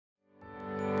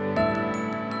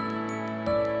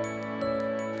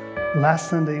Last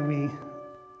Sunday, we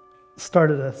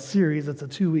started a series. It's a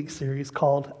 2-week series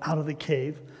called Out of the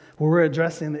Cave, where we're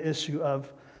addressing the issue of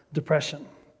depression.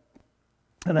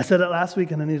 And I said it last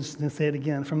week, and I need to say it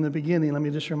again. From the beginning, let me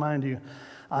just remind you,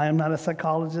 I am not a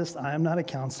psychologist. I am not a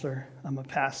counselor. I'm a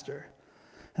pastor.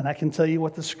 And I can tell you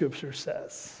what the Scripture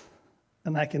says.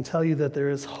 And I can tell you that there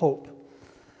is hope.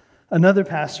 Another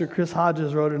pastor, Chris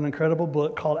Hodges, wrote an incredible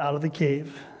book called Out of the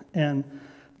Cave. And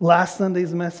last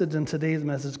Sunday's message and today's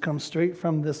message come straight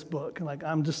from this book. Like,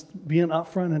 I'm just being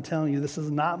upfront and telling you, this is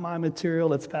not my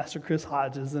material. It's Pastor Chris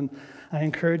Hodges. And I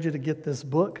encourage you to get this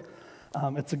book.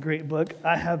 It's a great book.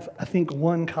 I have, I think,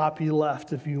 one copy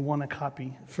left if you want a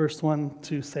copy. First one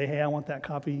to say, hey, I want that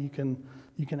copy, you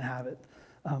can have it.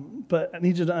 But I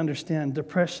need you to understand,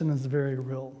 depression is very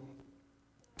real.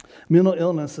 Mental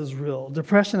illness is real.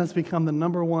 Depression has become the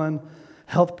number one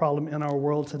health problem in our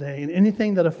world today. And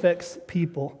anything that affects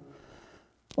people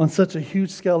on such a huge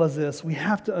scale as this, we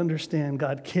have to understand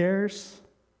God cares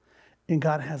and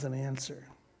God has an answer.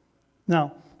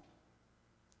 Now,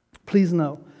 please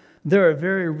know, there are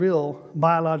very real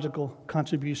biological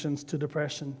contributions to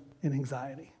depression and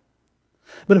anxiety.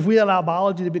 But if we allow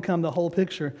biology to become the whole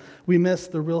picture, we miss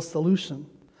the real solution.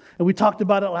 And we talked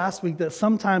about it last week that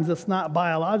sometimes it's not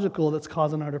biological that's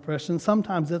causing our depression.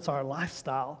 Sometimes it's our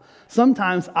lifestyle.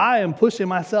 Sometimes I am pushing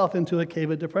myself into a cave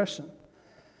of depression.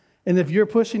 And if you're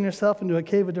pushing yourself into a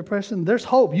cave of depression, there's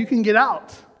hope. You can get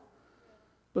out.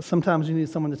 But sometimes you need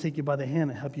someone to take you by the hand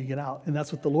and help you get out. And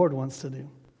that's what the Lord wants to do.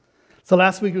 So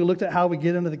last week we looked at how we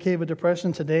get into the cave of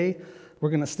depression. Today we're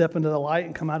going to step into the light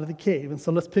and come out of the cave. And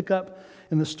so let's pick up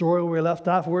in the story where we left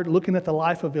off. We're looking at the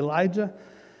life of Elijah.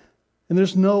 And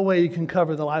there's no way you can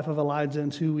cover the life of Elijah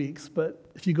in 2 weeks.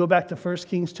 But if you go back to 1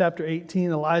 Kings chapter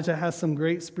 18, Elijah has some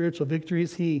great spiritual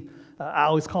victories. I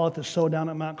always call it the showdown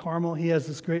at Mount Carmel. He has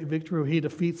this great victory where he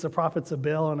defeats the prophets of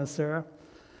Baal and Asherah.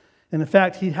 And in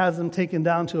fact, he has them taken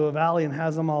down to a valley and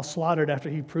has them all slaughtered after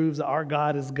he proves that our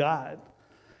God is God.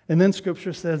 And then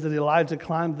Scripture says that Elijah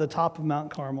climbed to the top of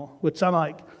Mount Carmel, which I'm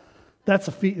like, that's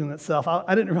a feat in itself.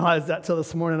 I didn't realize that till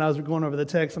this morning. I was going over the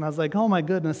text, and I was like, oh my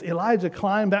goodness. Elijah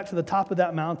climbed back to the top of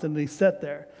that mountain, and he sat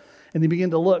there. And he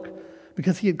began to look,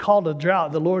 because he had called a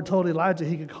drought. The Lord told Elijah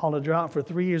he could call a drought. For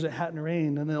 3 years it hadn't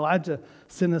rained. And Elijah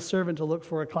sent his servant to look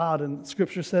for a cloud. And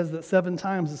Scripture says that 7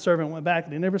 times the servant went back,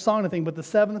 and he never saw anything. But the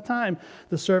 7th time,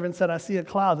 the servant said, I see a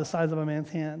cloud the size of a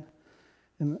man's hand.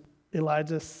 And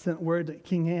Elijah sent word to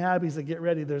King Ahab. He said, get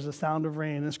ready, there's a sound of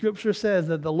rain. And Scripture says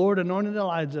that the Lord anointed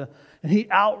Elijah, and he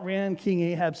outran King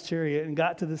Ahab's chariot and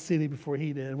got to the city before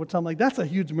he did, which I'm like, that's a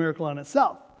huge miracle in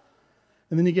itself.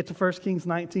 And then you get to 1 Kings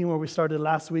 19, where we started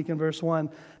last week in verse 1.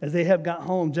 As Ahab got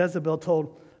home,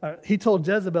 he told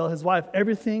Jezebel, his wife,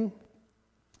 everything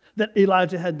that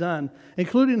Elijah had done,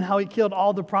 including how he killed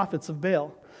all the prophets of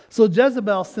Baal. So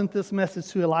Jezebel sent this message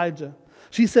to Elijah.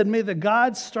 She said, may the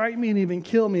gods strike me and even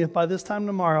kill me if by this time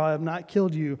tomorrow I have not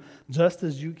killed you, just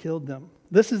as you killed them.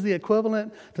 This is the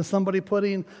equivalent to somebody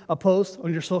putting a post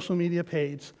on your social media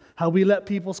page, how we let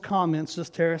people's comments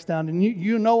just tear us down. And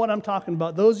you know what I'm talking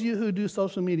about. Those of you who do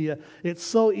social media, it's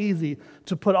so easy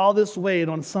to put all this weight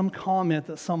on some comment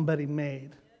that somebody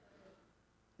made.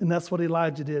 And that's what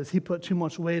Elijah did, is he put too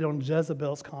much weight on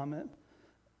Jezebel's comment.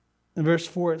 In verse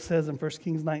 4, it says in 1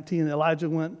 Kings 19, Elijah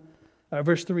went,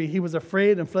 verse 3, he was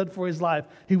afraid and fled for his life.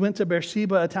 He went to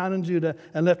Beersheba, a town in Judah,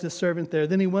 and left his servant there.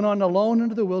 Then he went on alone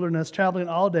into the wilderness, traveling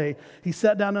all day. He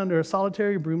sat down under a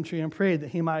solitary broom tree and prayed that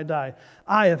he might die.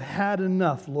 I have had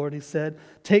enough, Lord, he said.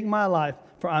 Take my life,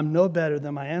 for I'm no better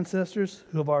than my ancestors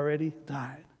who have already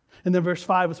died. And then verse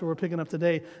 5 is where we're picking up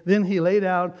today. Then he lay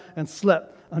down and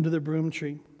slept under the broom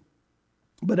tree.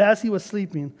 But as he was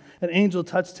sleeping, an angel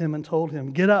touched him and told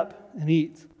him, get up and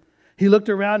eat. He looked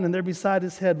around, and there beside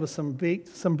his head was some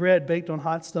bread baked on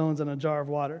hot stones and a jar of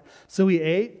water. So he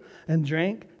ate and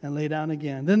drank and lay down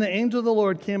again. Then the angel of the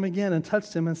Lord came again and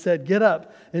touched him and said, get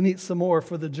up and eat some more,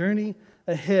 for the journey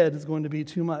ahead is going to be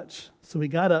too much. So he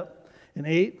got up and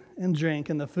ate and drank,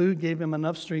 and the food gave him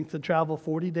enough strength to travel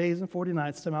 40 days and 40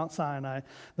 nights to Mount Sinai,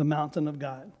 the mountain of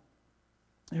God.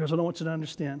 Here's what I want you to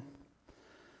understand.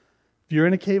 If you're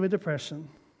in a cave of depression,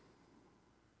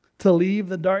 to leave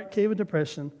the dark cave of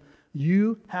depression,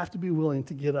 you have to be willing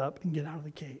to get up and get out of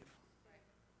the cave.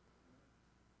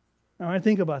 All right,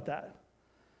 think about that.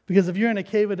 Because if you're in a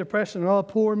cave of depression, oh,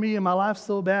 poor me, and my life's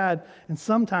so bad, and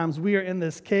sometimes we are in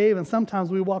this cave, and sometimes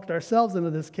we walked ourselves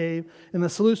into this cave, and the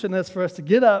solution is for us to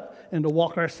get up and to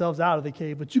walk ourselves out of the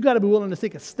cave. But you got to be willing to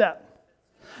take a step.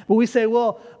 But we say,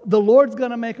 well, the Lord's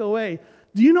going to make a way.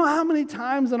 Do you know how many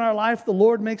times in our life the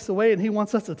Lord makes a way and he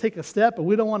wants us to take a step and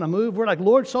we don't want to move? We're like,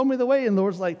 Lord, show me the way. And the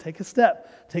Lord's like, take a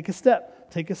step, take a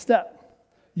step, take a step.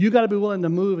 You got to be willing to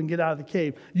move and get out of the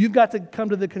cave. You've got to come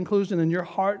to the conclusion in your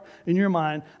heart, in your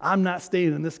mind, I'm not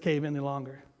staying in this cave any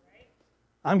longer.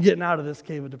 I'm getting out of this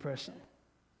cave of depression.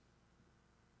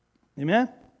 Amen?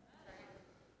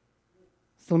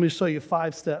 So let me show you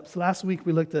 5 steps. Last week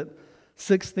we looked at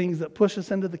 6 things that push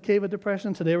us into the cave of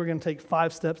depression. Today we're going to take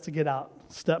 5 steps to get out.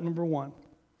 Step number 1,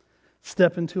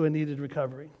 step into a needed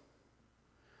recovery.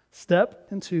 Step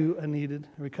into a needed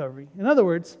recovery. In other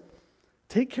words,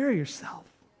 take care of yourself.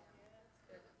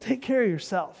 Take care of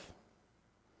yourself.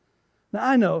 Now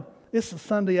I know it's a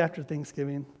Sunday after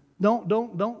Thanksgiving.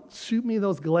 Don't shoot me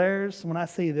those glares when I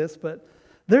say this, but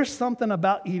there's something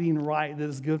about eating right that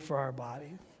is good for our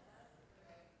body.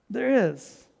 There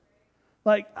is.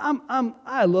 Like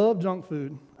I love junk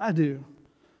food. I do.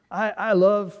 I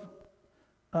love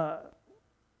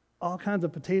all kinds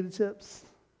of potato chips.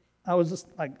 I was just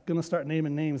like going to start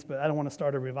naming names, but I don't want to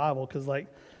start a revival because I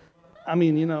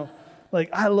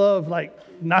love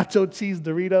like nacho cheese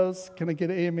Doritos. Can I get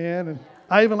an amen? And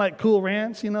I even like Cool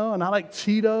Ranch, and I like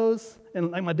Cheetos.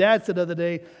 And like my dad said the other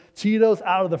day, Cheetos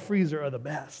out of the freezer are the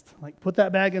best. Like put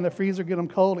that bag in the freezer, get them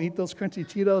cold, and eat those crunchy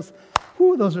Cheetos.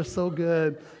 Whew, those are so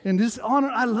good. And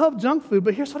I love junk food,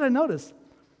 but here's what I noticed.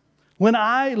 When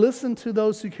I listen to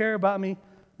those who care about me,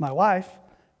 my wife,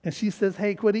 and she says,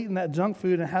 hey, quit eating that junk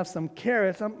food and have some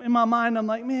carrots. In my mind, I'm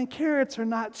like, man, carrots are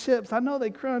not chips. I know they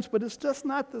crunch, but it's just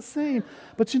not the same.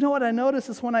 But you know what I notice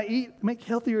is when I make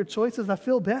healthier choices, I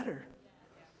feel better.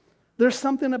 There's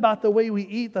something about the way we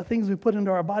eat, the things we put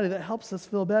into our body that helps us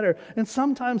feel better. And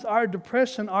sometimes our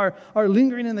depression, our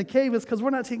lingering in the cave is because we're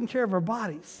not taking care of our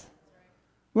bodies.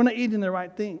 We're not eating the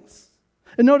right things.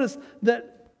 And notice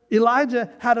that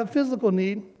Elijah had a physical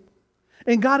need,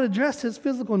 and God addressed his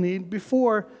physical need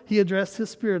before he addressed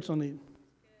his spiritual need.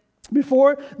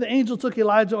 Before the angel took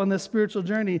Elijah on this spiritual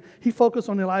journey, he focused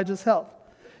on Elijah's health.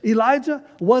 Elijah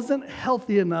wasn't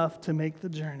healthy enough to make the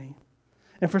journey.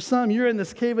 And for some, you're in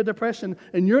this cave of depression,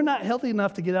 and you're not healthy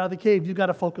enough to get out of the cave. You've got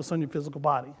to focus on your physical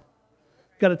body.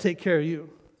 You've got to take care of you.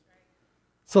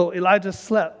 So Elijah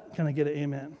slept. Can I get an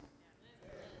amen?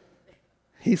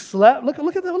 He slept. Look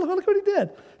what he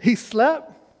did. He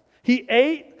slept, he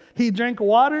ate, he drank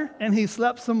water, and he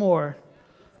slept some more.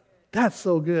 That's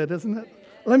so good, isn't it?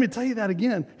 Let me tell you that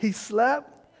again. He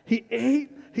slept, he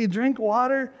ate, he drank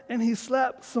water, and he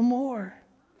slept some more.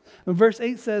 And verse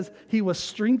 8 says, he was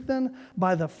strengthened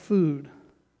by the food.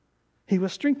 He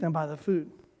was strengthened by the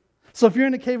food. So if you're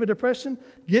in a cave of depression,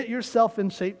 get yourself in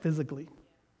shape physically.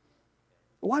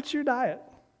 Watch your diet.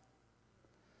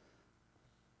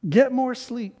 Get more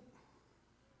sleep.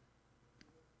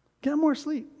 Get more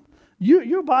sleep.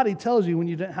 Your body tells you when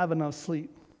you didn't have enough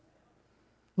sleep.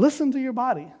 Listen to your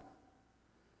body.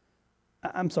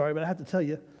 I'm sorry, but I have to tell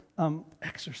you,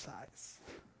 exercise.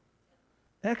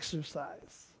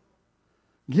 Exercise.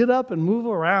 Get up and move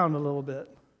around a little bit.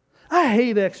 I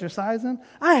hate exercising.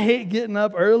 I hate getting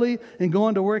up early and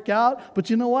going to work out. But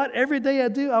you know what? Every day I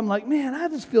do, I'm like, man, I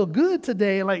just feel good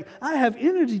today. Like, I have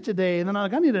energy today. And then I'm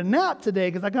like, I need a nap today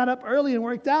because I got up early and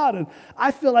worked out. And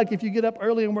I feel like if you get up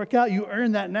early and work out, you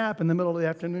earn that nap in the middle of the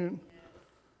afternoon.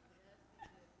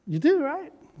 You do,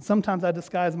 right? Sometimes I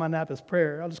disguise my nap as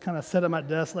prayer. I'll just kind of sit at my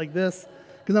desk like this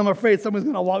because I'm afraid someone's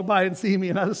going to walk by and see me,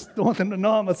 and I just don't want them to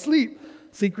know I'm asleep.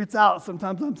 Secrets out.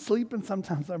 Sometimes I'm sleeping,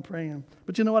 sometimes I'm praying.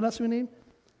 But you know what else we need?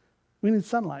 We need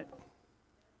sunlight.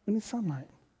 We need sunlight.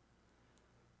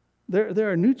 There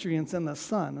are nutrients in the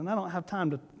sun, and I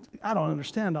don't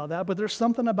understand all that, but there's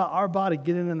something about our body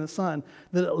getting in the sun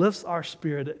that it lifts our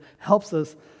spirit. It helps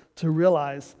us to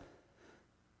realize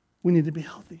we need to be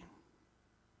healthy.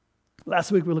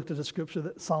 Last week we looked at a scripture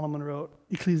that Solomon wrote,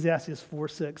 Ecclesiastes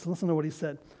 4:6. Listen to what he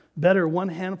said. Better one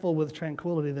handful with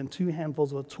tranquility than 2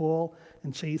 handfuls with toil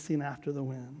and chasing after the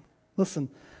wind. Listen,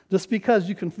 just because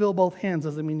you can fill both hands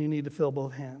doesn't mean you need to fill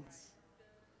both hands.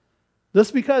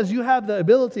 Just because you have the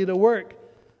ability to work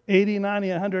 80, 90,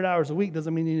 100 hours a week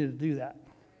doesn't mean you need to do that.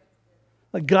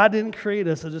 Like God didn't create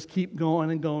us to just keep going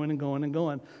and going and going and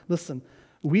going. Listen,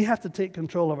 we have to take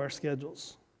control of our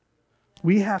schedules.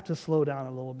 We have to slow down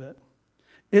a little bit.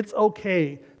 It's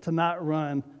okay to not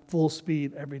run full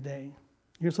speed every day.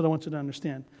 Here's what I want you to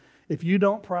understand. If you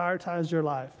don't prioritize your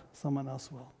life, someone else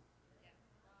will.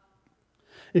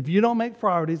 If you don't make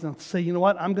priorities and say, you know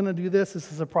what, I'm going to do this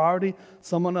is a priority,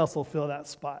 someone else will fill that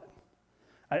spot.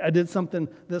 I did something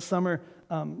this summer.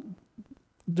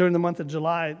 During the month of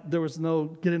July, there was no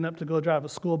getting up to go drive a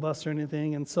school bus or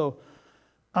anything, and so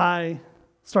I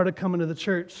started coming to the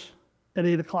church at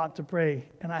 8 o'clock to pray,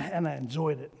 and I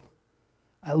enjoyed it.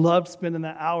 I loved spending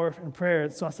that hour in prayer.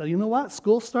 So I said, you know what?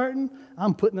 School's starting.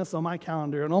 I'm putting this on my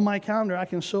calendar. And on my calendar, I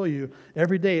can show you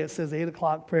every day it says 8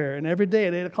 o'clock prayer. And every day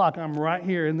at 8 o'clock, I'm right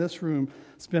here in this room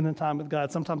spending time with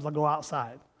God. Sometimes I'll go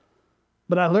outside.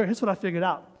 But I learned, here's what I figured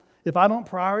out. If I don't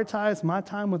prioritize my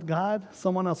time with God,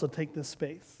 someone else will take this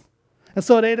space. And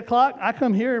so at 8 o'clock, I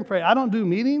come here and pray. I don't do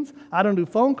meetings. I don't do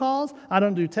phone calls. I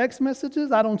don't do text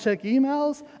messages. I don't check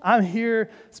emails. I'm here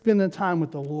spending time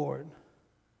with the Lord.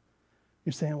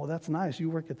 You're saying, well, that's nice.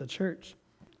 You work at the church.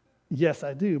 Yes,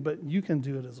 I do, but you can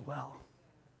do it as well.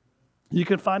 You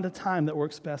can find a time that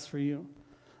works best for you.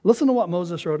 Listen to what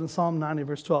Moses wrote in Psalm 90,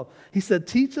 verse 12. He said,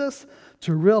 teach us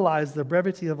to realize the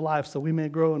brevity of life so we may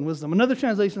grow in wisdom. Another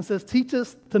translation says, teach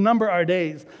us to number our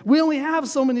days. We only have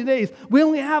so many days. We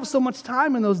only have so much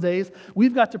time in those days.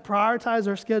 We've got to prioritize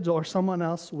our schedule or someone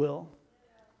else will.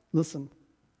 Listen,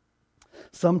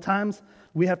 sometimes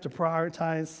we have to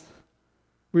prioritize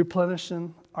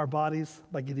replenishing our bodies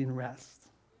by getting rest.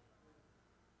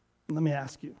 Let me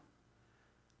ask you,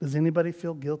 does anybody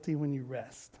feel guilty when you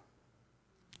rest?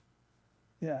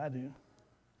 Yeah, I do.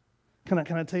 Can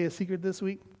I tell you a secret this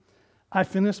week? I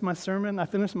finished my sermon, I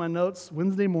finished my notes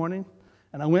Wednesday morning,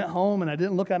 and I went home and I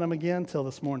didn't look at them again until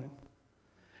this morning.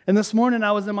 And this morning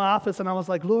I was in my office and I was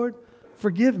like, Lord,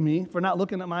 forgive me for not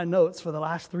looking at my notes for the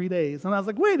last 3 days. And I was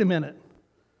like, wait a minute.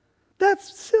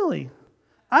 That's silly.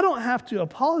 I don't have to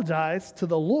apologize to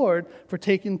the Lord for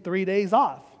taking 3 days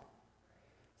off.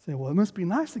 Say, well, it must be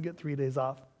nice to get 3 days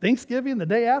off. Thanksgiving, the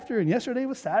day after, and yesterday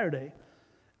was Saturday.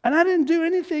 And I didn't do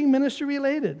anything ministry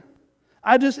related.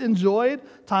 I just enjoyed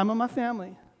time with my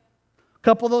family. A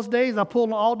couple of those days I pulled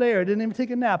an all day, or I didn't even take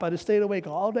a nap. I just stayed awake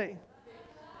all day.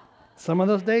 Some of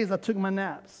those days I took my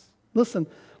naps. Listen,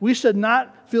 we should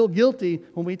not feel guilty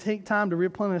when we take time to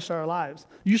replenish our lives.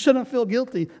 You shouldn't feel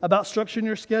guilty about structuring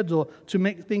your schedule to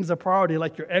make things a priority,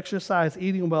 like your exercise,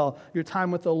 eating well, your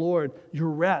time with the Lord, your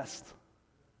rest.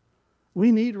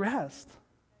 We need rest.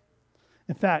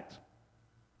 In fact,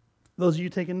 those of you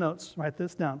taking notes, write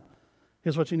this down.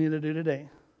 Here's what you need to do today.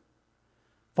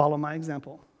 Follow my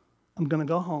example. I'm going to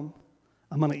go home,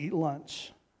 I'm going to eat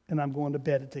lunch, and I'm going to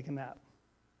bed to take a nap.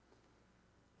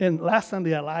 And last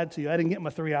Sunday I lied to you. I didn't get my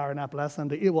 3-hour nap last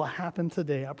Sunday. It will happen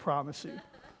today, I promise you.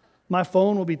 My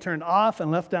phone will be turned off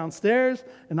and left downstairs,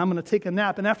 and I'm going to take a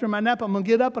nap. And after my nap, I'm going to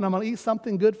get up and I'm going to eat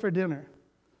something good for dinner.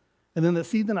 And then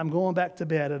this evening, I'm going back to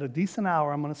bed at a decent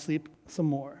hour. I'm going to sleep some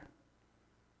more.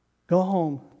 Go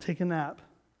home, take a nap,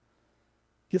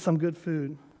 get some good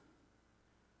food,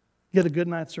 get a good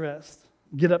night's rest,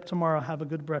 get up tomorrow, have a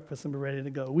good breakfast, and be ready to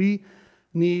go. We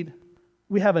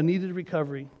have a needed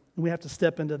recovery. And we have to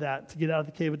step into that to get out of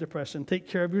the cave of depression. Take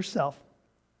care of yourself.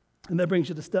 And that brings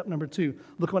you to step number 2.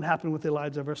 Look what happened with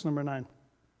Elijah, verse number 9.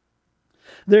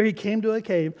 There he came to a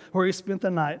cave where he spent the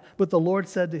night, but the Lord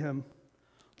said to him,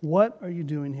 what are you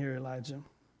doing here, Elijah?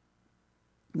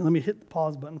 Now let me hit the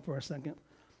pause button for a second.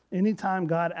 Anytime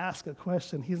God asks a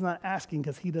question, he's not asking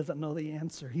because he doesn't know the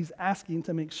answer. He's asking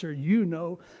to make sure you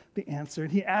know the answer.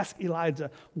 And he asked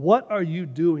Elijah, what are you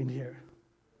doing here?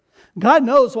 God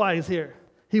knows why he's here.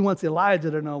 He wants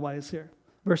Elijah to know why he's here.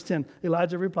 Verse 10,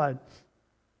 Elijah replied,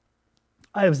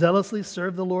 I have zealously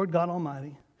served the Lord God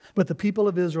Almighty, but the people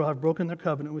of Israel have broken their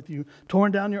covenant with you,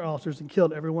 torn down your altars, and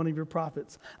killed every one of your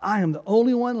prophets. I am the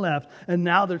only one left, and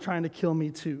now they're trying to kill me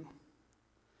too.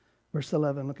 Verse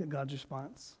 11, look at God's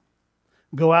response.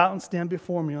 Go out and stand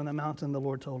before me on the mountain, the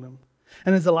Lord told him.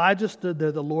 And as Elijah stood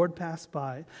there, the Lord passed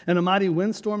by, and a mighty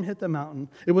windstorm hit the mountain.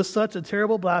 It was such a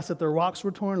terrible blast that the rocks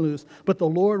were torn loose, but the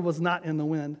Lord was not in the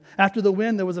wind. After the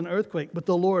wind, there was an earthquake, but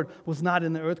the Lord was not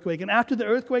in the earthquake. And after the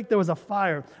earthquake, there was a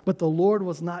fire, but the Lord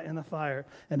was not in the fire.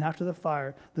 And after the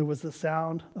fire, there was the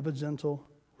sound of a gentle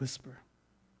whisper.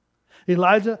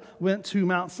 Elijah went to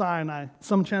Mount Sinai.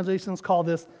 Some translations call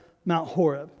this Mount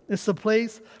Horeb. It's the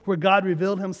place where God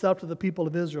revealed himself to the people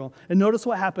of Israel. And notice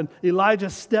what happened.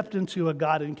 Elijah stepped into a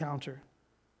God encounter.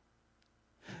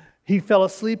 He fell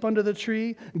asleep under the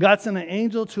tree. God sent an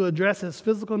angel to address his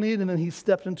physical need, and then he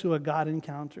stepped into a God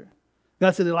encounter.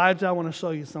 God said, Elijah, I want to show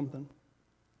you something.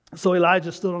 So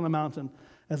Elijah stood on the mountain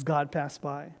as God passed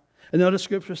by. And notice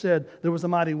Scripture said there was a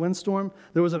mighty windstorm,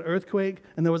 there was an earthquake,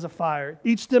 and there was a fire.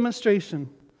 Each demonstration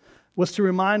was to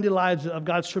remind Elijah of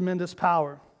God's tremendous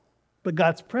power. But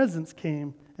God's presence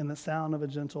came in the sound of a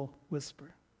gentle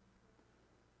whisper.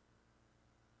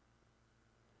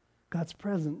 God's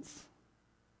presence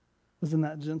was in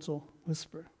that gentle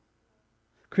whisper.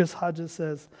 Chris Hodges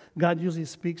says, God usually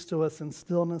speaks to us in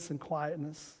stillness and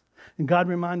quietness. And God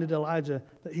reminded Elijah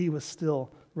that he was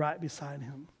still right beside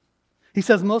him. He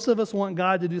says most of us want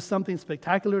God to do something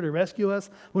spectacular to rescue us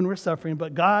when we're suffering,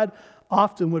 but God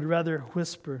often would rather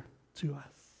whisper to us.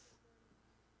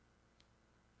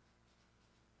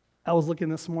 I was looking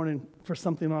this morning for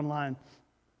something online,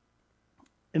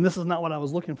 and this is not what I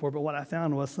was looking for, but what I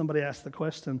found was somebody asked the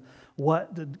question,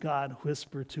 what did God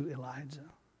whisper to Elijah?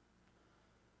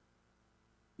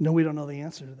 No, we don't know the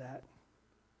answer to that.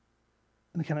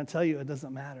 And can I tell you, it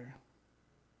doesn't matter.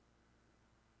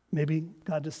 Maybe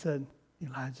God just said,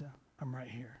 Elijah, I'm right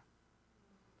here.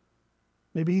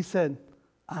 Maybe he said,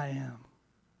 I am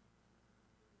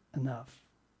enough.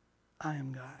 I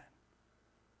am God.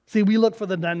 See, we look for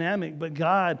the dynamic, but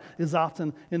God is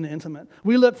often in the intimate.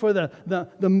 We look for the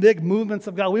big movements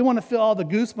of God. We want to feel all the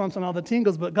goosebumps and all the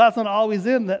tingles, but God's not always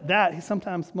in that. He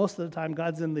sometimes, most of the time,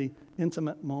 God's in the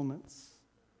intimate moments.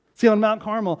 See, on Mount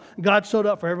Carmel, God showed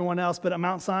up for everyone else, but at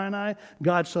Mount Sinai,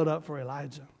 God showed up for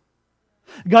Elijah.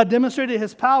 God demonstrated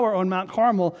his power on Mount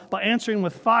Carmel by answering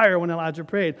with fire when Elijah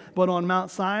prayed. But on Mount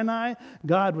Sinai,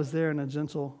 God was there in a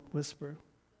gentle whisper.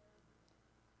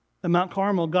 At Mount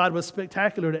Carmel, God was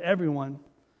spectacular to everyone.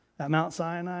 At Mount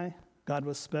Sinai, God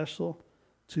was special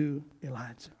to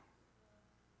Elijah.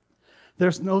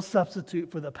 There's no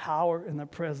substitute for the power and the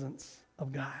presence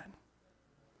of God.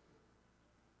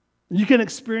 You can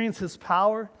experience his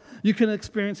power, you can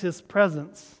experience his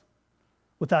presence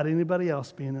without anybody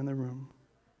else being in the room.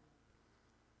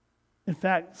 In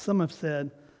fact, some have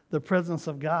said the presence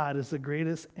of God is the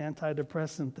greatest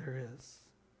antidepressant there is.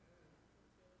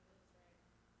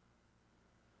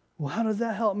 Well, how does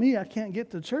that help me? I can't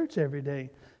get to church every day.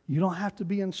 You don't have to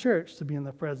be in church to be in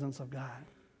the presence of God.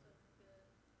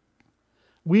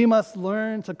 We must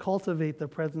learn to cultivate the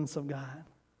presence of God.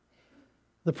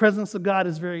 The presence of God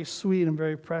is very sweet and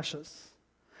very precious.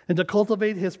 And to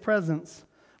cultivate his presence,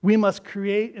 we must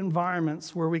create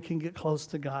environments where we can get close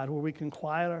to God, where we can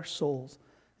quiet our souls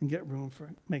and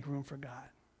make room for God.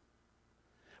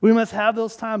 We must have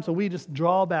those times where we just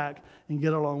draw back and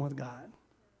get along with God.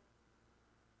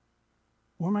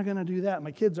 Where am I going to do that?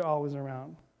 My kids are always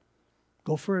around.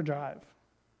 Go for a drive.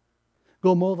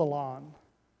 Go mow the lawn.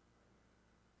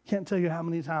 Can't tell you how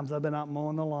many times I've been out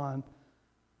mowing the lawn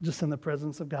just in the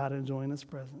presence of God, enjoying his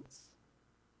presence.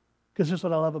 Because here's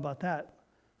what I love about that.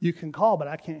 You can call, but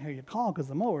I can't hear you call because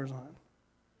the mower's on.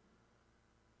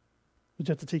 But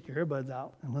you have to take your earbuds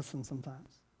out and listen sometimes.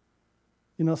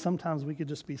 You know, sometimes we could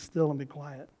just be still and be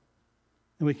quiet,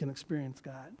 and we can experience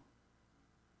God.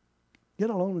 Get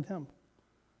alone with him.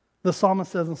 The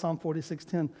psalmist says in Psalm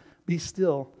 46:10, be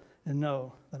still and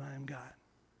know that I am God.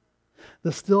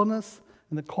 The stillness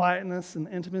and the quietness and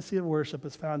the intimacy of worship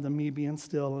is found in me being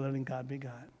still and letting God be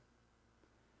God.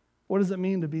 What does it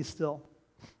mean to be still?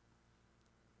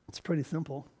 It's pretty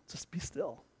simple. Just be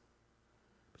still.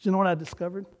 But you know what I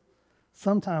discovered?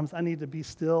 Sometimes I need to be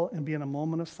still and be in a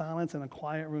moment of silence in a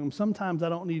quiet room. Sometimes I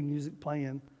don't need music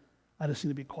playing. I just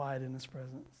need to be quiet in his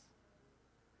presence.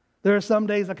 There are some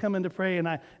days I come in to pray and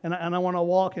I want to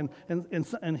walk and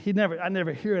I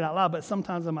never hear it out loud, but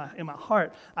sometimes in my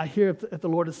heart I hear if the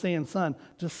Lord is saying, son,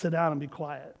 just sit down and be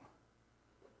quiet.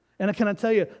 And can I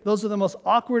tell you, those are the most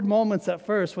awkward moments at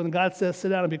first when God says sit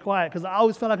down and be quiet, because I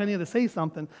always felt like I needed to say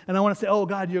something and I want to say, oh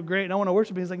God, you're great, and I want to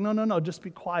worship you. He's like, no, just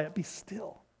be quiet, be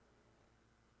still.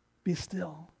 Be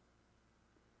still.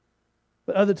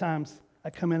 But other times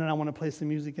I come in and I want to play some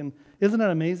music, and isn't it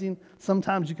amazing?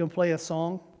 Sometimes you can play a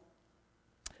song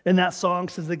and that song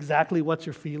says exactly what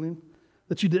you're feeling,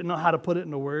 that you didn't know how to put it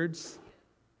into words.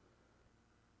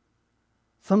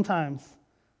 Sometimes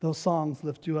those songs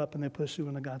lift you up and they push you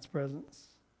into God's presence.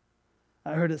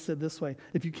 I heard it said this way,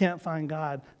 if you can't find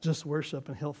God, just worship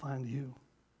and he'll find you.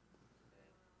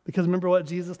 Because remember what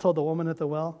Jesus told the woman at the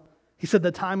well? He said,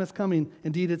 the time is coming,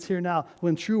 indeed it's here now,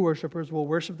 when true worshipers will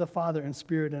worship the Father in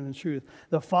spirit and in truth.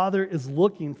 The Father is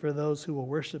looking for those who will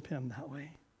worship him that way.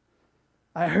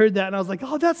 I heard that and I was like,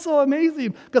 oh, that's so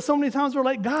amazing. Because so many times we're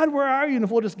like, God, where are you? And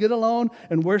if we'll just get alone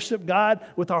and worship God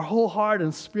with our whole heart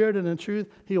and spirit and in truth,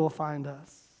 he will find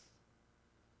us.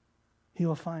 He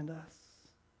will find us.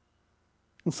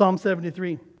 In Psalm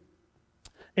 73,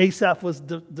 Asaph was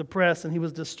depressed and he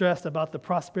was distressed about the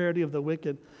prosperity of the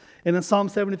wicked. And in Psalm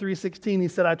 73:16, he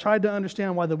said, I tried to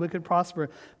understand why the wicked prosper,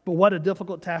 but what a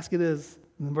difficult task it is.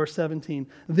 In verse 17,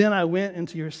 then I went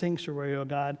into your sanctuary, O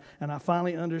God, and I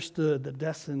finally understood the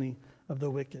destiny of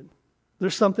the wicked.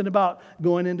 There's something about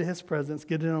going into his presence,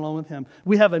 getting alone with him.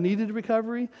 We have a needed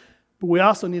recovery, but we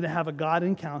also need to have a God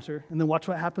encounter. And then watch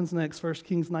what happens next, 1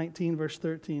 Kings 19, verse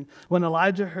 13. When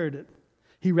Elijah heard it,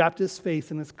 he wrapped his face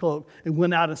in his cloak and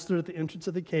went out and stood at the entrance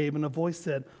of the cave, and a voice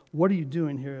said, what are you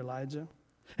doing here, Elijah?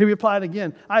 He replied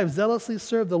again, I have zealously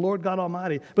served the Lord God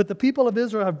Almighty, but the people of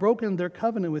Israel have broken their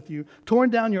covenant with you, torn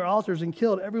down your altars, and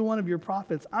killed every one of your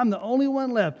prophets. I'm the only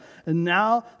one left, and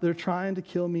now they're trying to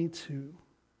kill me too.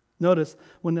 Notice,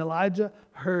 when Elijah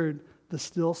heard the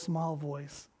still small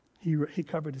voice, he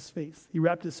covered his face. He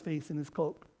wrapped his face in his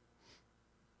cloak.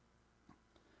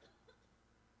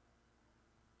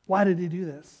 Why did he do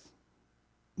this?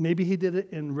 Maybe he did it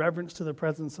in reverence to the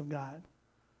presence of God.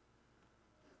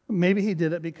 Maybe he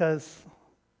did it because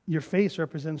your face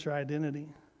represents your identity.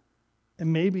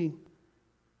 And maybe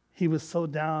he was so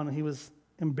down and he was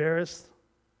embarrassed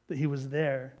that he was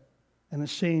there and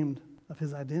ashamed of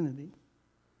his identity.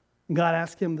 And God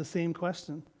asked him the same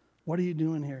question. What are you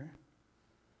doing here?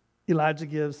 Elijah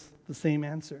gives the same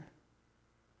answer.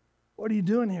 What are you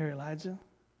doing here, Elijah?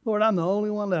 Lord, I'm the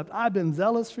only one left. I've been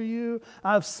zealous for you.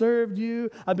 I've served you.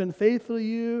 I've been faithful to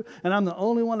you. And I'm the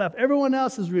only one left. Everyone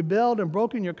else has rebelled and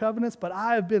broken your covenants, but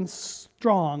I have been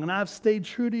strong and I've stayed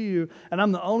true to you. And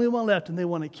I'm the only one left, and they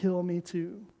want to kill me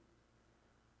too.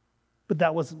 But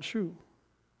that wasn't true.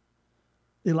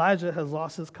 Elijah has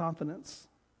lost his confidence.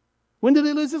 When did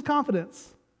he lose his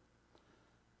confidence?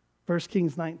 1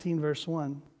 Kings 19, verse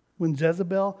 1. When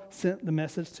Jezebel sent the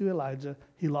message to Elijah,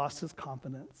 he lost his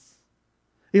confidence.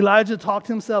 Elijah talked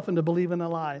himself into believing a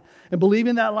lie. And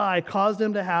believing that lie caused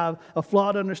him to have a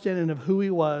flawed understanding of who he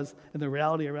was and the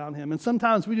reality around him. And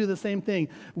sometimes we do the same thing.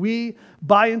 We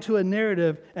buy into a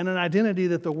narrative and an identity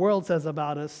that the world says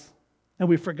about us, and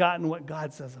we've forgotten what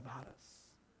God says about us.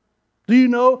 Do you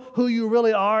know who you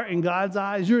really are in God's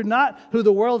eyes? You're not who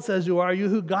the world says you are. You're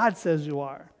who God says you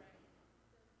are.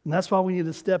 And that's why we need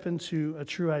to step into a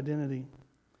true identity.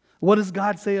 What does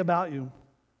God say about you?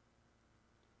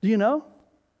 Do you know?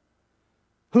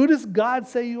 Who does God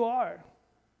say you are?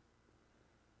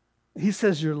 He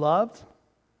says you're loved.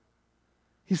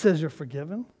 He says you're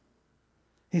forgiven.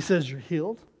 He says you're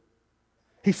healed.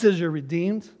 He says you're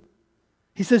redeemed.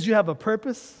 He says you have a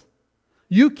purpose.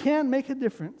 You can make a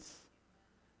difference.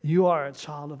 You are a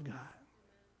child of God.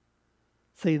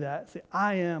 Say that. Say,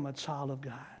 I am a child of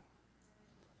God.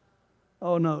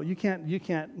 Oh, no, you can't,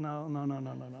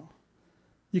 no.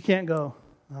 You can't go,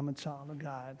 I'm a child of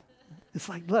God. It's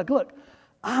like, look.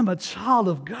 I'm a child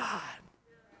of God.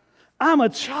 I'm a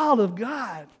child of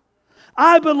God.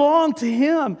 I belong to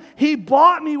Him. He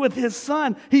bought me with His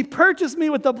Son. He purchased me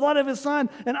with the blood of His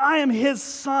Son, and I am His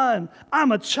son.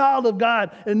 I'm a child of God,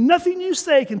 and nothing you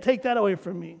say can take that away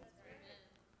from me.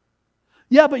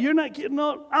 Yeah, but you're not getting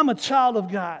no, I'm a child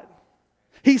of God.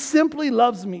 He simply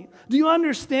loves me. Do you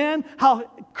understand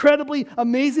how incredibly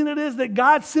amazing it is that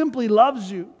God simply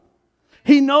loves you?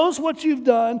 He knows what you've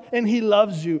done, and He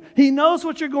loves you. He knows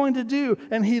what you're going to do,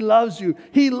 and He loves you.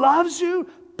 He loves you,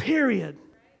 period.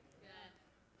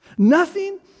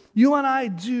 Nothing you and I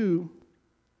do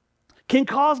can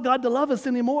cause God to love us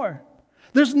anymore.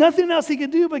 There's nothing else He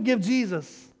could do but give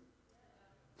Jesus.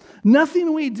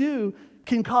 Nothing we do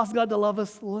can cause God to love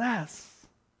us less.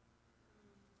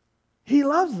 He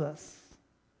loves us.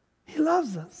 He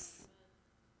loves us.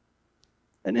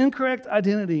 An incorrect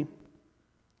identity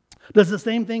does the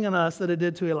same thing in us that it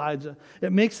did to Elijah.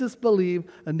 It makes us believe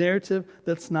a narrative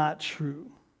that's not true.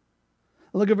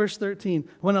 Look at verse 13.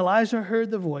 When Elijah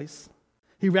heard the voice,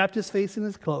 he wrapped his face in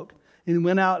his cloak, and he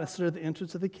went out and stood at the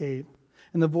entrance of the cave.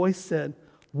 And the voice said,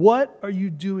 "What are you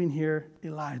doing here,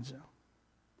 Elijah?"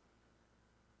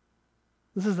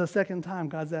 This is the second time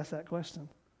God's asked that question.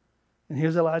 And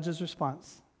here's Elijah's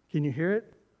response. Can you hear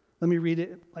it? Let me read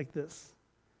it like this.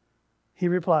 He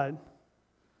replied,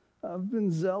 "I've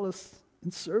been zealous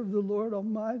and served the Lord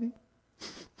Almighty.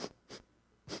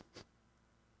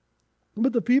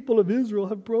 But the people of Israel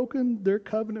have broken their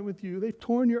covenant with you. They've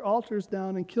torn your altars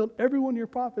down and killed every one of your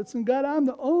prophets. And God, I'm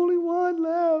the only one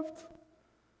left.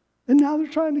 And now they're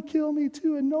trying to kill me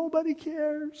too, and nobody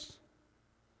cares."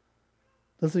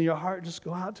 Doesn't your heart just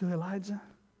go out to Elijah?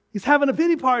 He's having a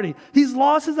pity party. He's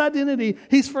lost his identity.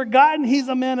 He's forgotten he's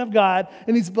a man of God.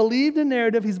 And he's believed a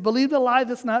narrative. He's believed a lie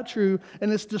that's not true.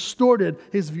 And it's distorted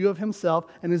his view of himself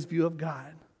and his view of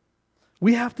God.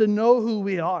 We have to know who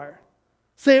we are.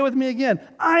 Say it with me again.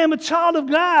 I am a child of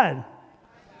God.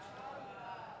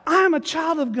 I am a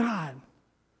child of God.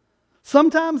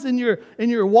 Sometimes in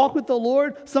your walk with the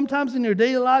Lord, sometimes in your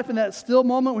daily life, in that still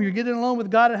moment when you're getting alone with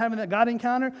God and having that God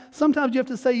encounter, sometimes you have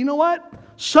to say, you know what?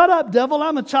 Shut up, devil.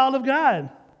 I'm a child of God.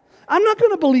 I'm not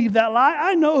going to believe that lie.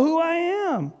 I know who I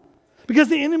am. Because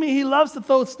the enemy, he loves to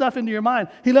throw stuff into your mind.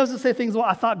 He loves to say things, well,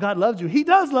 I thought God loved you. He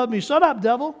does love me. Shut up,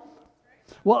 devil.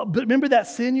 Well, but remember that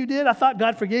sin you did? I thought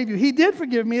God forgave you. He did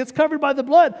forgive me. It's covered by the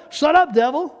blood. Shut up,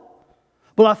 devil.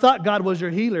 Well, I thought God was your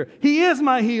healer. He is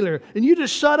my healer. And you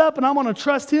just shut up and I'm going to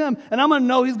trust him and I'm going to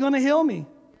know he's going to heal me.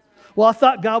 Well, I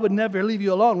thought God would never leave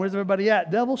you alone. Where's everybody at?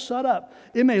 Devil, shut up.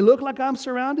 It may look like I'm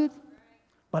surrounded,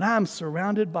 but I'm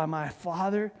surrounded by my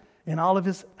Father and all of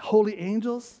his holy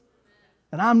angels,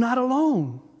 and I'm not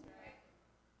alone.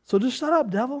 So just shut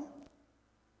up, devil.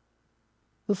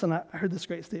 Listen, I heard this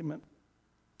great statement.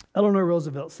 Eleanor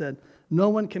Roosevelt said, "No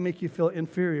one can make you feel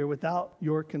inferior without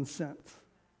your consent."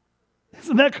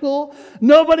 Isn't that cool?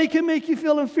 Nobody can make you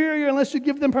feel inferior unless you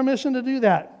give them permission to do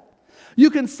that. You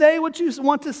can say what you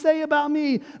want to say about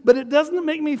me, but it doesn't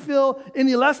make me feel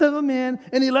any less of a man,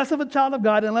 any less of a child of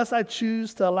God, unless I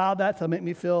choose to allow that to make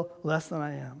me feel less than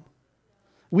I am.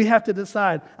 We have to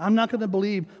decide, I'm not going to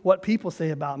believe what people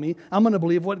say about me. I'm going to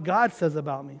believe what God says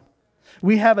about me.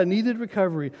 We have a needed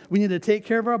recovery. We need to take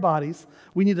care of our bodies.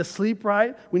 We need to sleep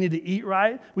right. We need to eat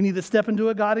right. We need to step into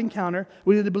a God encounter.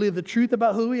 We need to believe the truth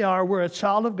about who we are. We're a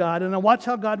child of God. And now watch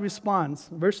how God responds.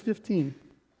 Verse 15.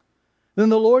 Then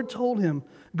the Lord told him,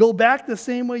 "Go back the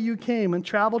same way you came and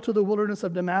travel to the wilderness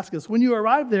of Damascus. When you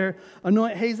arrive there,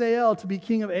 anoint Hazael to be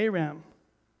king of Aram."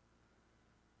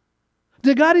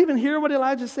 Did God even hear what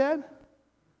Elijah said?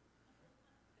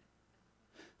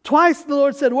 Twice the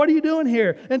Lord said, "What are you doing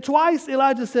here?" And twice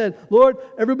Elijah said, "Lord,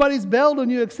 everybody's bailed on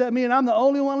you except me, and I'm the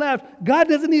only one left." God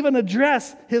doesn't even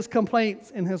address his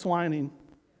complaints and his whining.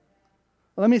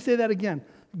 Let me say that again.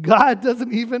 God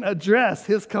doesn't even address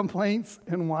his complaints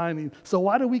and whining. So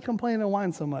why do we complain and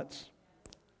whine so much?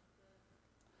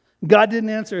 God didn't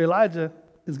answer Elijah.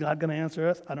 Is God going to answer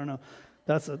us? I don't know.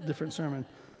 That's a different sermon.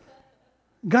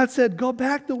 God said, "Go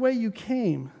back the way you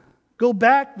came. Go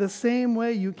back the same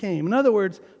way you came." In other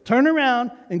words, turn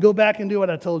around and go back and do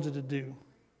what I told you to do.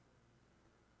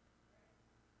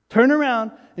 Turn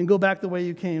around and go back the way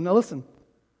you came. Now listen.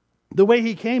 The way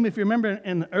he came, if you remember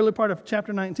in the early part of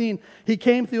chapter 19, he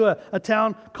came through a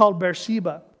town called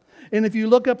Beersheba. And if you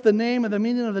look up the name and the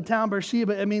meaning of the town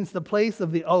Beersheba, it means the place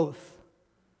of the oath.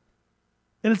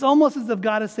 And it's almost as if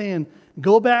God is saying,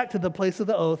 go back to the place of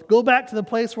the oath. Go back to the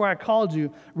place where I called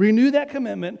you. Renew that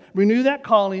commitment. Renew that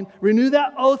calling. Renew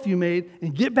that oath you made.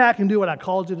 And get back and do what I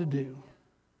called you to do.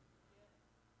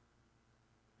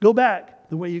 Go back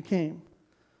the way you came.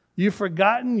 You've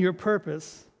forgotten your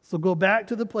purpose. So go back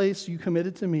to the place you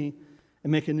committed to me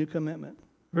and make a new commitment.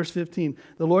 Verse 15,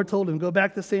 the Lord told him, "Go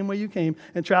back the same way you came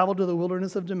and travel to the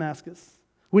wilderness of Damascus.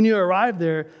 When you arrive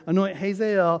there, anoint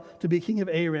Hazael to be king of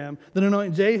Aram. Then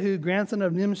anoint Jehu, grandson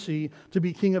of Nimshi, to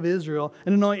be king of Israel.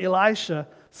 And anoint Elisha,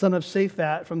 son of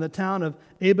Shaphat, from the town of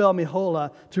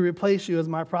Abel-Meholah, to replace you as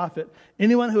my prophet.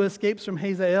 Anyone who escapes from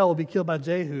Hazael will be killed by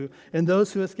Jehu, and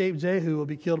those who escape Jehu will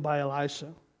be killed by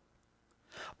Elisha."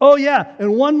 Oh yeah,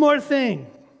 and one more thing.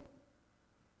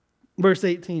 Verse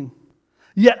 18,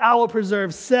 "Yet I will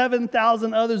preserve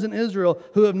 7,000 others in Israel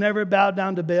who have never bowed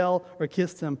down to Baal or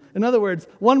kissed him." In other words,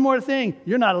 one more thing,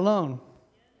 you're not alone.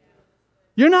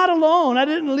 You're not alone. I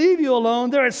didn't leave you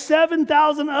alone. There are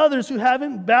 7,000 others who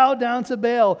haven't bowed down to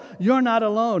Baal. You're not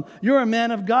alone. You're a man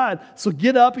of God. So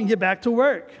get up and get back to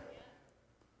work.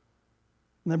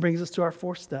 And that brings us to our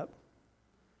fourth step.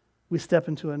 We step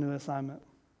into a new assignment.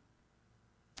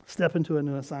 Step into a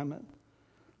new assignment.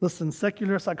 Listen,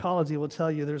 secular psychology will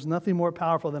tell you there's nothing more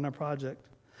powerful than a project.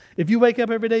 If you wake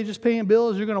up every day just paying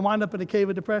bills, you're going to wind up in a cave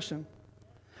of depression.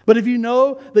 But if you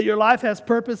know that your life has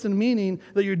purpose and meaning,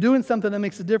 that you're doing something that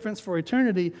makes a difference for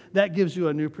eternity, that gives you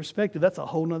a new perspective. That's a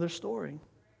whole other story.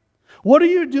 What are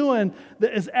you doing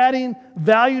that is adding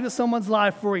value to someone's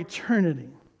life for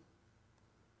eternity?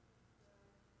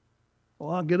 Well,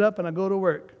 I'll get up and I go to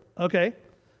work. Okay.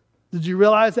 Did you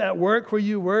realize at work where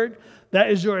you work,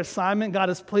 that is your assignment? God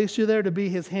has placed you there to be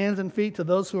his hands and feet to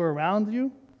those who are around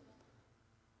you.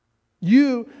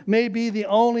 You may be the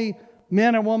only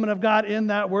man or woman of God in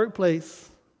that workplace,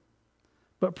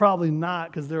 but probably not,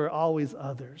 because there are always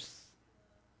others.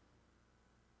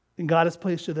 And God has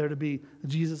placed you there to be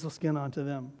Jesus with skin onto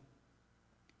them.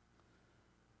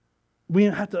 We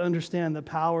have to understand the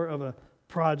power of a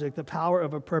project, the power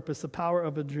of a purpose, the power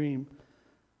of a dream.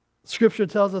 Scripture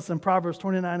tells us in Proverbs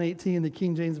 29:18, the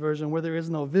King James Version, where there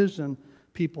is no vision,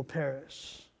 people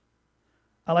perish.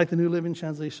 I like the New Living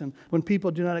Translation. When people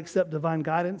do not accept divine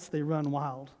guidance, they run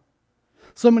wild.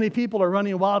 So many people are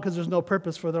running wild because there's no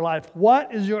purpose for their life.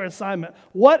 What is your assignment?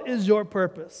 What is your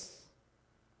purpose?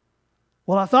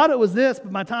 Well, I thought it was this,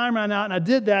 but my time ran out and I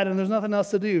did that and there's nothing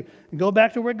else to do. And go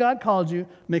back to where God called you,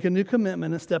 make a new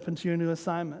commitment, and step into your new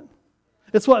assignment.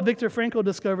 It's what Viktor Frankl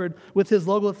discovered with his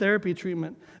logotherapy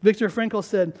treatment. Viktor Frankl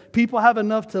said, people have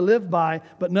enough to live by,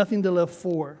 but nothing to live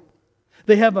for.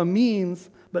 They have a means,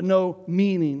 but no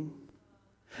meaning.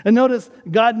 And notice,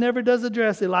 God never does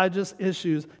address Elijah's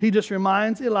issues. He just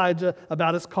reminds Elijah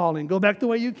about his calling. Go back the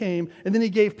way you came, and then he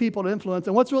gave people influence.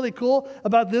 And what's really cool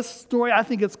about this story, I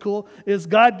think it's cool, is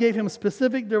God gave him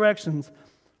specific directions,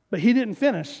 but he didn't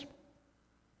finish.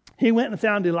 He went and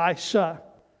found Elisha,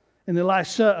 and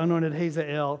Elisha anointed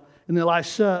Hazael, and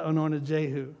Elisha anointed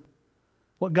Jehu.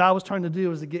 What God was trying to do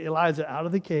was to get Elijah out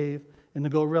of the cave and to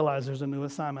go realize there's a new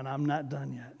assignment. I'm not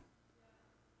done yet.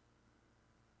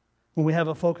 When we have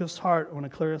a focused heart on a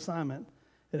clear assignment,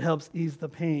 it helps ease the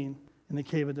pain in the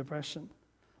cave of depression.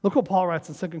 Look what Paul writes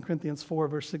in 2 Corinthians 4,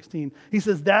 verse 16. He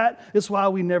says, that is why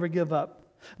we never give up.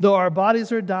 Though our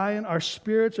bodies are dying, our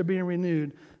spirits are being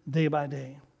renewed day by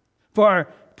day. For our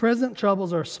present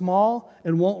troubles are small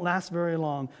and won't last very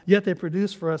long, yet they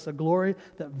produce for us a glory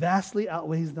that vastly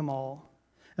outweighs them all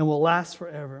and will last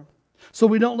forever. So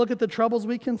we don't look at the troubles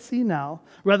we can see now.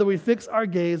 Rather, we fix our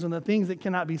gaze on the things that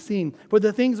cannot be seen. For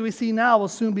the things we see now will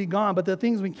soon be gone, but the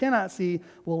things we cannot see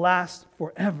will last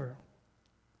forever.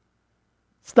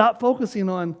 Stop focusing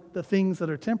on the things that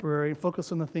are temporary and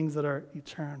focus on the things that are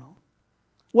eternal.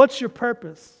 What's your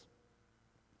purpose?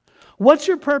 What's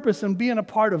your purpose in being a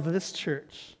part of this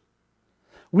church?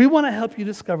 We want to help you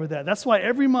discover that. That's why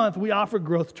every month we offer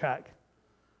Growth Track.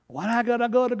 Why do I gotta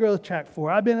go to Growth Track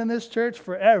for? I've been in this church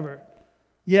forever.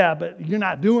 Yeah, but you're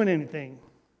not doing anything.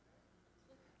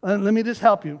 Let me just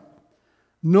help you.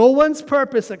 No one's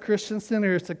purpose at Christian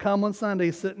Center is to come on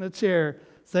Sunday, sit in a chair,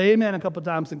 say amen a couple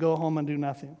times, and go home and do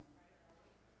nothing.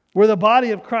 We're the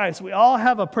body of Christ. We all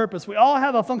have a purpose. We all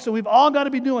have a function. We've all got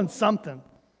to be doing something.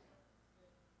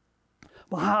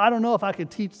 Well, I don't know if I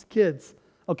could teach kids,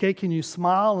 okay, can you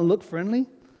smile and look friendly?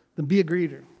 Then be a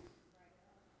greeter.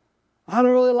 I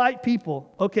don't really like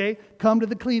people. Okay, come to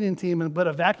the cleaning team and put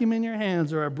a vacuum in your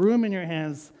hands or a broom in your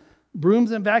hands.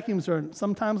 Brooms and vacuums are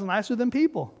sometimes nicer than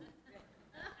people.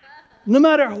 No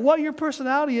matter what your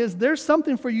personality is, there's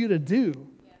something for you to do.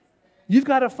 You've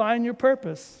got to find your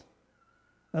purpose.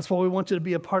 That's why we want you to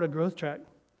be a part of Growth Track.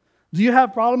 Do you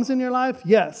have problems in your life?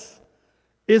 Yes.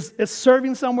 Is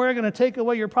serving somewhere going to take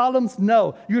away your problems?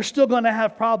 No. You're still going to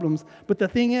have problems. But the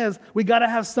thing is, we got to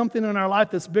have something in our life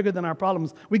that's bigger than our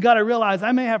problems. We got to realize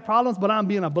I may have problems, but I'm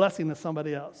being a blessing to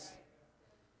somebody else.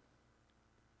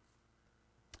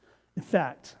 In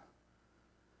fact,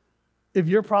 if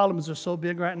your problems are so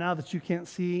big right now that you can't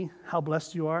see how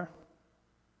blessed you are,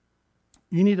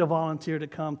 you need to volunteer to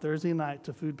come Thursday night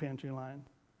to Food Pantry Line.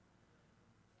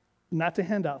 Not to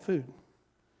hand out food.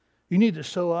 You need to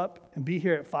show up and be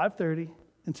here at 5:30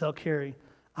 and tell Carrie,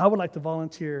 I would like to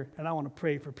volunteer and I want to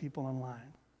pray for people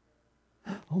online.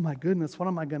 Oh my goodness, what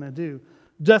am I going to do?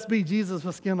 Just be Jesus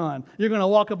with skin on. You're going to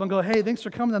walk up and go, hey, thanks for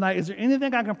coming tonight. Is there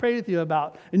anything I can pray with you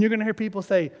about? And you're going to hear people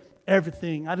say,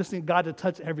 everything. I just need God to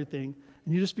touch everything.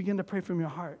 And you just begin to pray from your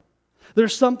heart.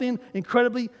 There's something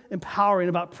incredibly empowering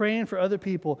about praying for other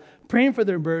people, praying for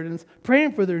their burdens,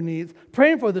 praying for their needs,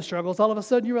 praying for their struggles. All of a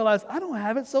sudden you realize, I don't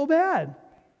have it so bad.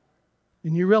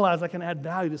 And you realize I can add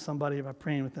value to somebody by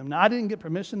praying with them. Now, I didn't get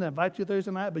permission to invite you Thursday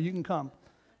night, but you can come.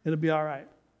 It'll be all right.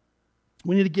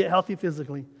 We need to get healthy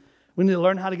physically. We need to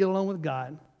learn how to get along with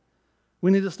God.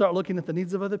 We need to start looking at the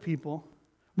needs of other people.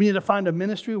 We need to find a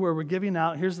ministry where we're giving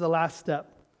out. Here's the last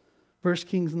step. 1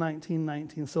 Kings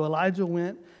 19:19. So Elijah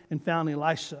went and found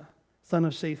Elisha, son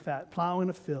of Shaphat, plowing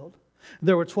a field.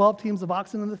 There were 12 teams of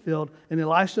oxen in the field, and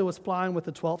Elisha was plowing with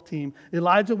the 12th team.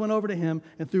 Elijah went over to him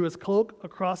and threw his cloak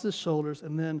across his shoulders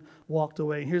and then walked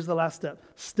away. Here's the last step.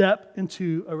 Step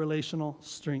into a relational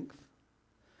strength.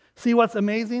 See, what's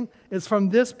amazing is from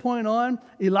this point on,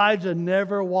 Elijah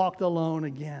never walked alone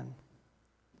again.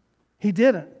 He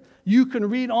didn't. You can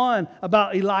read on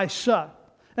about Elisha.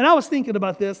 And I was thinking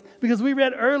about this because we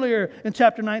read earlier in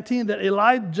chapter 19 that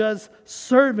Elijah's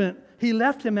servant, he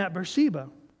left him at Beersheba.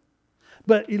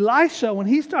 But Elisha, when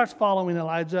he starts following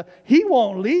Elijah, he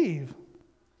won't leave.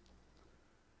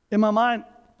 In my mind,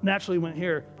 naturally went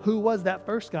here, who was that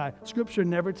first guy? Scripture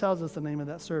never tells us the name of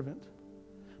that servant.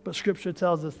 But Scripture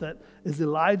tells us that as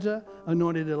Elijah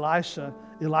anointed Elisha,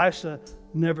 Elisha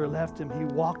never left him. He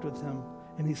walked with him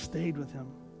and he stayed with him.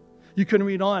 You can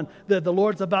read on that the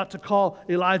Lord's about to call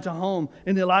Elijah home.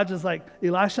 And Elijah's like,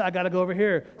 Elisha, I got to go over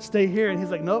here. Stay here. And he's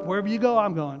like, nope, wherever you go,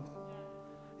 I'm going.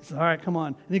 He said, all right, come on.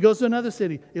 And he goes to another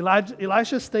city.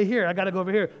 Elisha, stay here. I got to go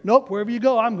over here. Nope, wherever you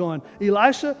go, I'm going.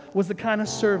 Elisha was the kind of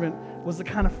servant, was the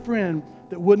kind of friend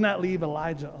that would not leave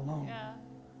Elijah alone. Yeah.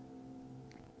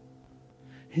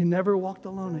 He never walked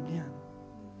alone again.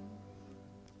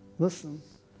 Listen,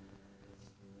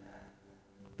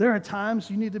 there are times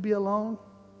you need to be alone,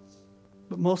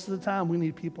 but most of the time we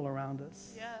need people around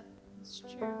us. Yeah, it's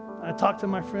true. I talked to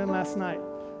my friend last night,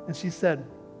 and she said,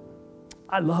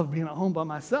 I love being at home by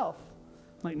myself.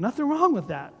 I'm like, nothing wrong with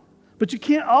that. But you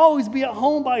can't always be at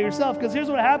home by yourself, because here's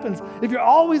what happens. If you're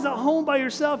always at home by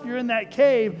yourself, you're in that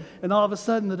cave, and all of a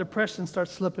sudden the depression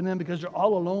starts slipping in because you're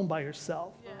all alone by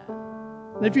yourself. Yeah.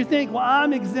 And if you think, well,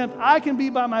 I'm exempt, I can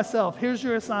be by myself, here's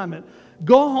your assignment.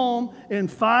 Go home and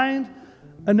find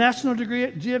a National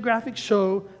Geographic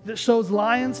show that shows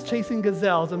lions chasing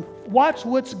gazelles, and watch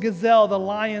which gazelle the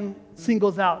lion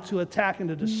singles out to attack and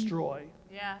to destroy.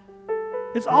 Yeah.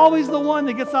 It's always the one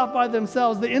that gets off by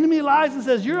themselves. The enemy lies and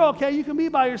says, you're okay, you can be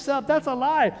by yourself. That's a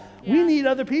lie. Yeah. We need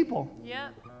other people.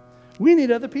 Yeah. We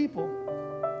need other people.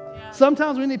 Yeah.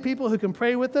 Sometimes we need people who can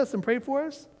pray with us and pray for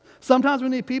us. Sometimes we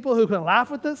need people who can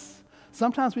laugh with us.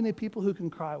 Sometimes we need people who can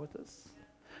cry with us.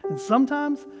 And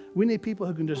sometimes we need people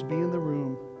who can just be in the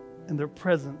room and their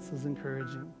presence is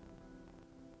encouraging.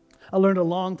 I learned a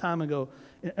long time ago,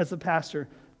 as a pastor,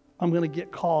 I'm going to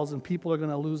get calls and people are going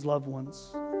to lose loved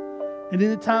ones. And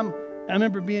anytime, I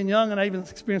remember being young, and I even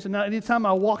experienced it now, anytime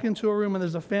I walk into a room and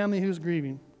there's a family who's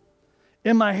grieving,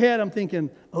 in my head I'm thinking,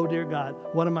 oh dear God,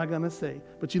 what am I going to say?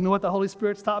 But you know what the Holy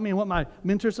Spirit's taught me and what my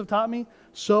mentors have taught me?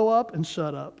 Show up and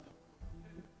shut up.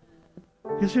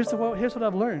 Because here's what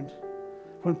I've learned.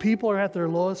 When people are at their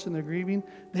lowest and they're grieving,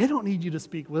 they don't need you to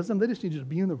speak wisdom. They just need you to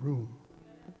be in the room.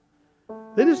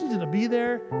 They just need you to be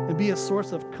there and be a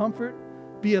source of comfort,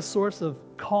 be a source of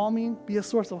calming, be a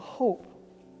source of hope.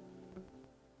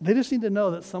 They just need to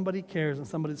know that somebody cares and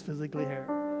somebody's physically here.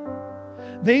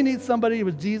 They need somebody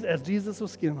with Jesus, as Jesus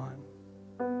was skin on.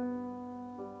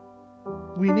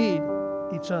 We need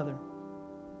each other.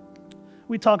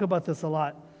 We talk about this a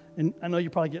lot, and I know you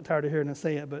probably get tired of hearing us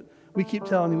say it, but we keep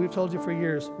telling you, we've told you for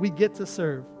years, we get to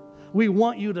serve. We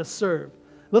want you to serve.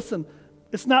 Listen,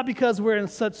 it's not because we're in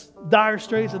such dire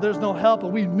straits that there's no help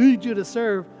and we need you to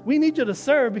serve. We need you to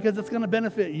serve because it's going to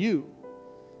benefit you.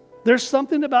 There's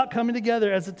something about coming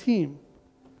together as a team.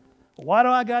 Why do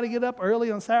I got to get up early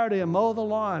on Saturday and mow the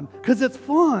lawn? Because it's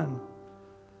fun.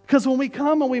 Because when we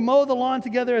come and we mow the lawn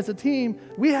together as a team,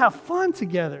 we have fun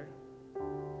together.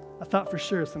 I thought for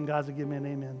sure some guys would give me an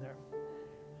amen there.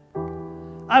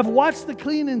 I've watched the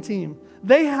cleaning team.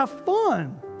 They have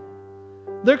fun.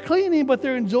 They're cleaning, but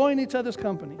they're enjoying each other's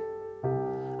company.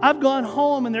 I've gone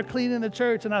home and they're cleaning the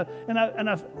church, and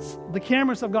the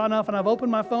cameras have gone off, and I've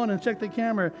opened my phone and checked the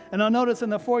camera, and I'll notice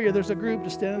in the foyer there's a group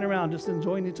just standing around, just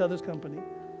enjoying each other's company.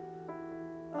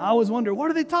 I always wonder, what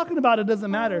are they talking about? It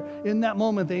doesn't matter. In that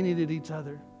moment, they needed each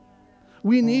other.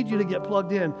 We need you to get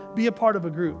plugged in, be a part of a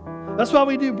group. That's why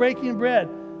we do Breaking Bread.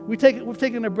 We've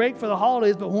taken a break for the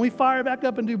holidays, but when we fire back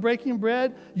up and do Breaking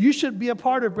Bread, you should be a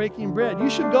part of Breaking Bread. You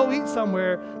should go eat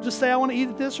somewhere. Just say, I want to eat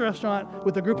at this restaurant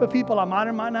with a group of people I might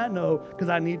or might not know, because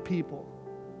I need people.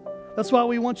 That's why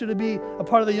we want you to be a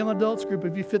part of the young adults group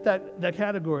if you fit that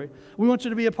category. We want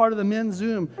you to be a part of the men's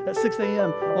Zoom at 6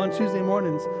 a.m. on Tuesday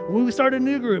mornings. When we start a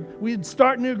new group, we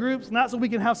start new groups, not so we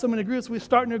can have so many groups. We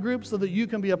start new groups so that you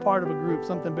can be a part of a group,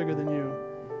 something bigger than you.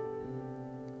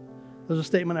 There's a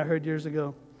statement I heard years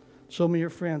ago. Show me your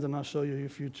friends and I'll show you your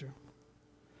future.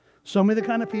 Show me the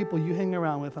kind of people you hang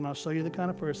around with and I'll show you the kind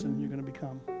of person you're going to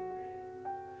become.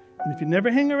 And if you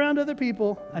never hang around other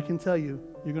people, I can tell you,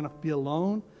 you're going to be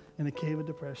alone in a cave of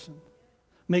depression.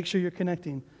 Make sure you're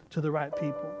connecting to the right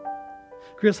people.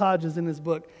 Chris Hodges, in his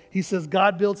book, he says,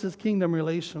 God builds his kingdom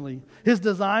relationally. His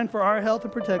design for our health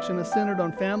and protection is centered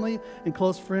on family and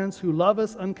close friends who love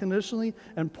us unconditionally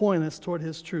and point us toward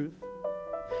his truth.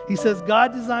 He says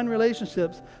God designed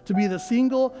relationships to be the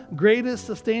single greatest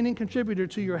sustaining contributor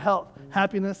to your health,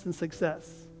 happiness, and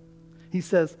success. He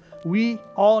says we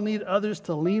all need others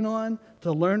to lean on,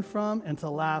 to learn from, and to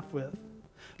laugh with.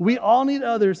 We all need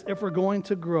others if we're going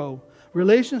to grow.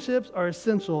 Relationships are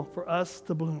essential for us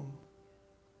to bloom.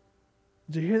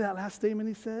 Did you hear that last statement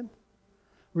he said?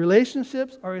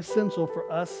 Relationships are essential for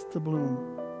us to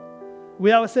bloom.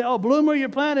 We always say, oh, bloom where you're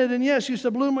planted. And yes, you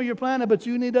should bloom where you're planted, but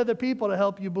you need other people to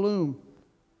help you bloom.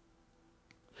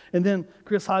 And then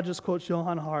Chris Hodges quotes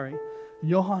Johann Hari.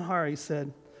 Johann Hari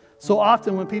said, so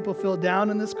often when people feel down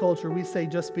in this culture, we say,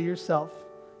 just be yourself.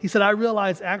 He said, I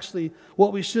realize actually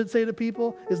what we should say to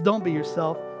people is don't be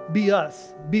yourself. Be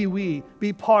us. Be we.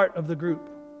 Be part of the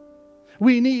group.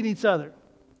 We need each other.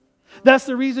 That's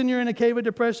the reason you're in a cave of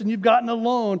depression. You've gotten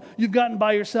alone. You've gotten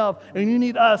by yourself. And you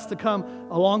need us to come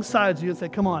alongside you and say,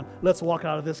 come on, let's walk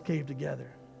out of this cave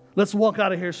together. Let's walk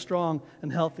out of here strong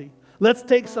and healthy. Let's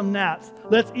take some naps.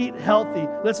 Let's eat healthy.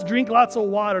 Let's drink lots of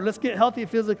water. Let's get healthy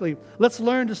physically. Let's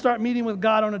learn to start meeting with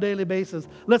God on a daily basis.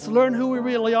 Let's learn who we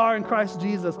really are in Christ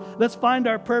Jesus. Let's find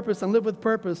our purpose and live with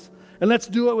purpose. And let's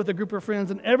do it with a group of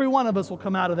friends. And every one of us will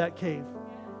come out of that cave.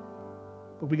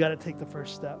 But we got to take the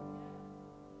first step.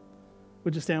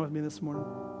 Would you stand with me this morning?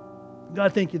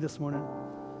 God, thank you this morning.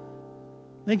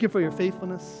 Thank you for your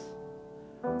faithfulness.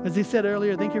 As he said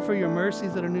earlier, thank you for your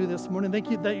mercies that are new this morning. Thank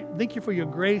you for your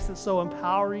grace that's so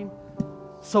empowering,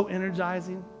 so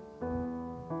energizing.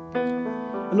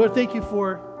 And Lord, thank you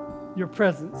for your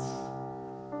presence.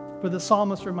 For the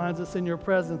psalmist reminds us, in your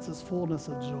presence is fullness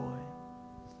of joy.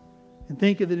 And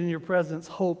thank you that in your presence,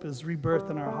 hope is rebirthed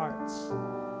in our hearts.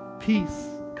 Peace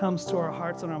comes to our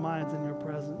hearts and our minds in your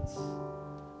presence.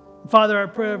 Father, I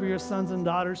pray over your sons and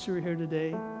daughters who are here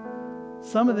today.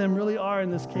 Some of them really are in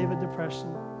this cave of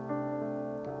depression.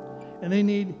 And they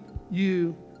need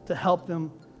you to help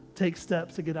them take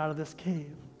steps to get out of this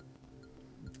cave.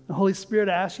 The Holy Spirit,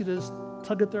 I ask you to just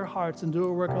tug at their hearts and do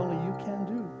a work only you can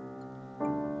do.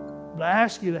 But I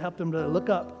ask you to help them to look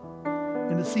up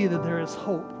and to see that there is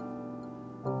hope.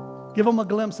 Give them a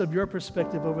glimpse of your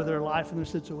perspective over their life and their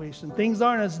situation. Things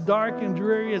aren't as dark and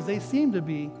dreary as they seem to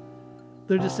be.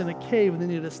 They're just in a cave and they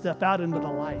need to step out into the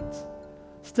light.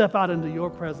 Step out into your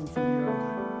presence and your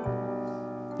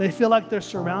light. They feel like they're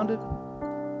surrounded.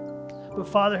 But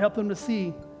Father, help them to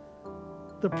see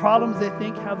the problems they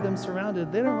think have them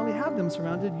surrounded. They don't really have them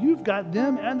surrounded. You've got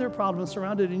them and their problems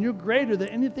surrounded, and you're greater than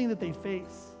anything that they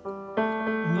face.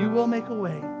 And you will make a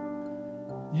way.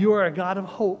 You are a God of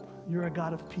hope. You're a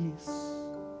God of peace.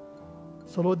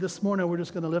 So Lord, this morning we're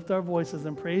just going to lift our voices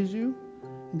and praise you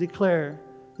and declare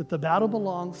that the battle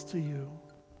belongs to you.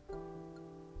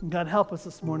 And God, help us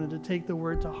this morning to take the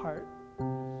word to heart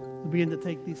and begin to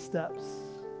take these steps.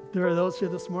 If there are those here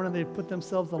this morning, they've put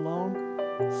themselves alone,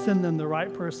 send them the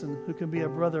right person who can be a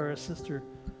brother or a sister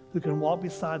who can walk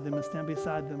beside them and stand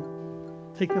beside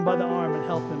them. Take them by the arm and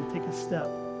help them take a step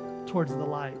towards the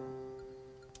light.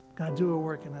 God, do a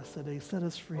work in us today. Set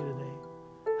us free today.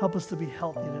 Help us to be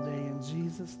healthy today. In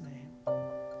Jesus' name,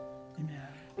 amen.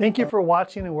 Thank you for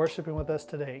watching and worshiping with us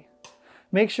today.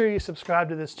 Make sure you subscribe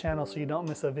to this channel so you don't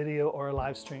miss a video or a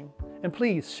live stream. And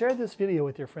please share this video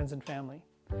with your friends and family.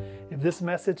 If this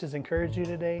message has encouraged you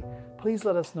today, please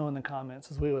let us know in the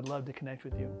comments, as we would love to connect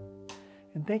with you.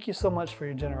 And thank you so much for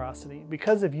your generosity.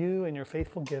 Because of you and your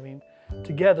faithful giving,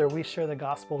 together we share the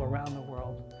gospel around the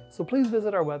world. So please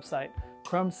visit our website,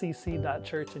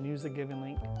 crumcc.church, and use the giving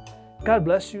link. God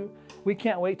bless you. We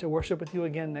can't wait to worship with you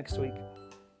again next week.